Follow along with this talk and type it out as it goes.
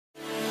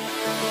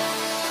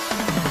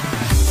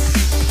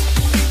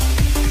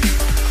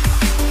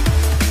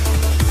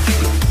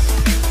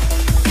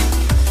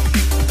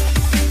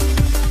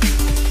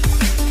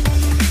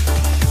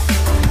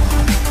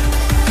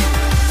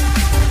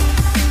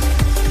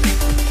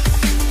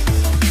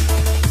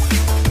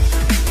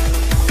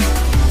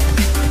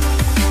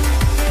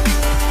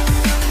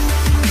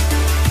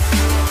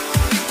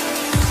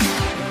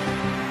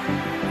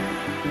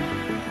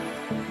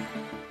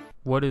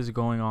What is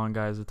going on,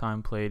 guys? The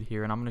Time Played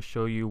here, and I'm going to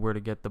show you where to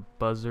get the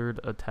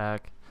Buzzard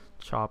attack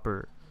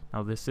chopper.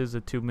 Now this is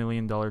a $2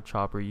 million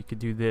chopper. You could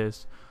do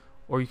this,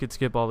 or you could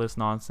skip all this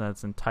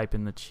nonsense and type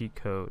in the cheat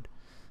code.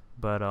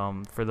 But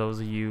for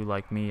those of you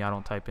like me, I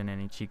don't type in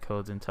any cheat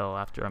codes until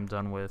after I'm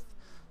done with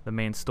the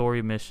main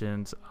story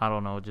missions. I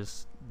don't know,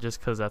 just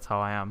because that's how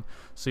I am.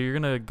 So you're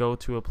gonna go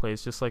to a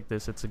place just like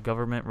this. It's a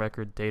government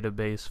record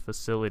database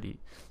facility.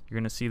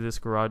 You're gonna see this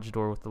garage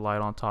door with the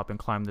light on top and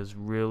climb this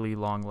really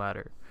long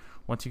ladder.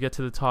 Once you get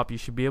to the top, you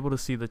should be able to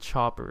see the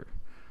chopper.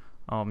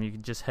 You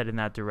can just head in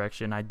that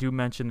direction. I do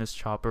mention this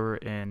chopper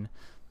in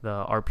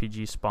the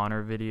RPG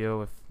spawner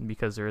video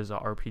because there is a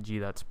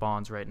RPG that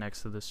spawns right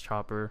next to this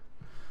chopper.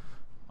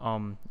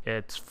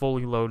 It's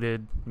fully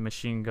loaded,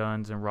 machine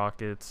guns and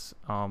rockets.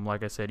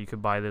 Like I said, you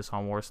could buy this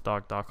on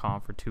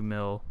warstock.com for 2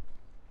 mil.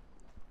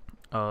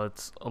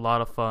 It's a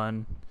lot of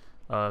fun.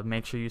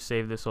 Make sure you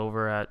save this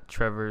over at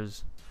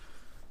Trevor's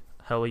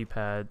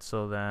helipad,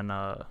 so then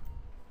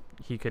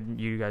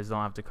you guys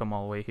don't have to come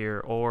all the way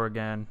here. Or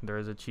again, there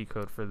is a cheat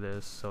code for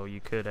this, so you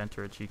could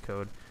enter a cheat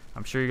code.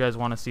 I'm sure you guys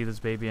want to see this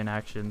baby in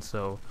action,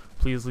 so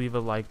please leave a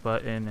like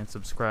button and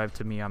subscribe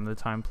to me. I'm The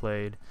Time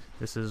Played.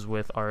 This is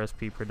with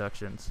RSP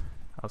Productions.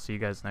 I'll see you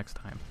guys next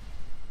time.